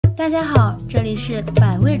大家好，这里是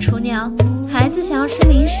百味厨娘。孩子想要吃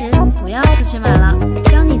零食，不要出去买了，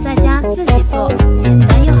教你在家自己做，简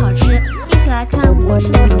单又好吃。一起来看我是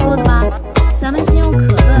怎么做的吧。咱们先用可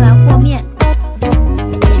乐来和面，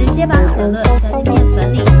直接把可乐加进面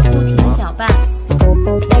粉里，不停地搅拌。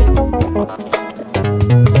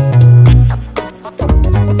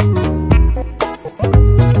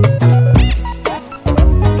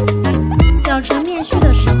搅成面絮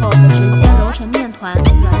的时候，直接揉成面团，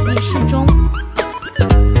软硬适中。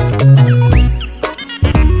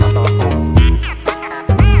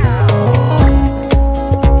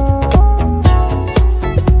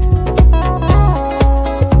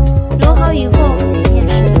揉好以后，洗面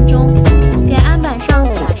10分钟，给案板上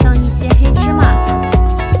撒上一些黑芝麻，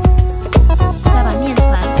再把面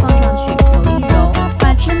团放上去揉一揉，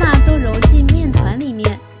把芝麻都揉进面团里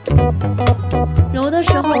面。揉的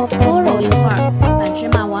时候多揉一会儿，把芝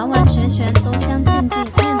麻完完全全都镶嵌进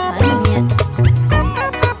面团里面。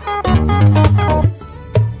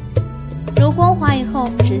揉光滑以后，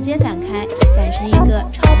直接擀开，擀成一个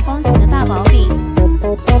长方形的大薄饼。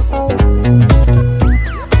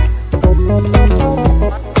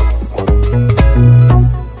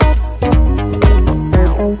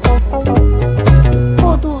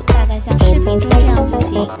厚度大概像视频中这样就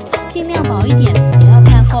行，尽量薄一点，不要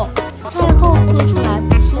太厚。太厚做出来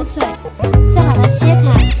不酥脆，再把它切开，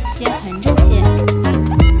先横着切，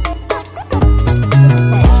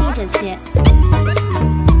再竖着切，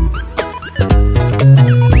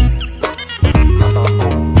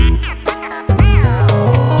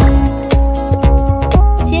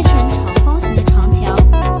切成长方形的长条，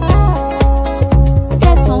再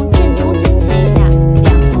从正中间切一下，两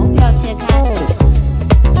头不要切开，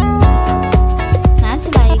拿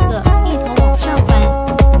起来一个，一头往上翻。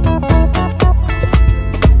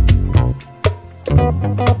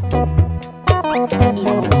一头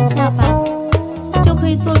往下翻，就可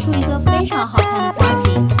以做出一个非常好看的花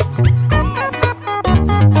型。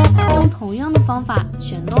用同样的方法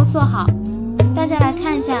全都做好，大家来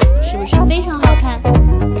看一下是不是非常好看？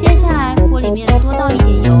接下来锅里面多倒一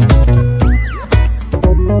点油，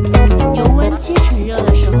油温7成热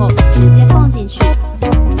的时候直接放进去，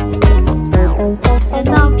等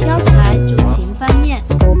到飘起来就勤翻面。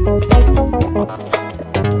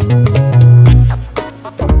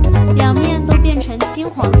两面都变成金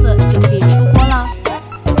黄色就可以出锅了。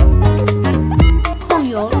控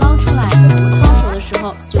油捞出来，不烫手的时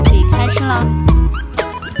候就可以开吃了。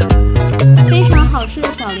非常好吃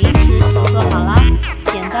的小零食就做好啦，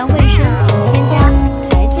简单卫生，不添加。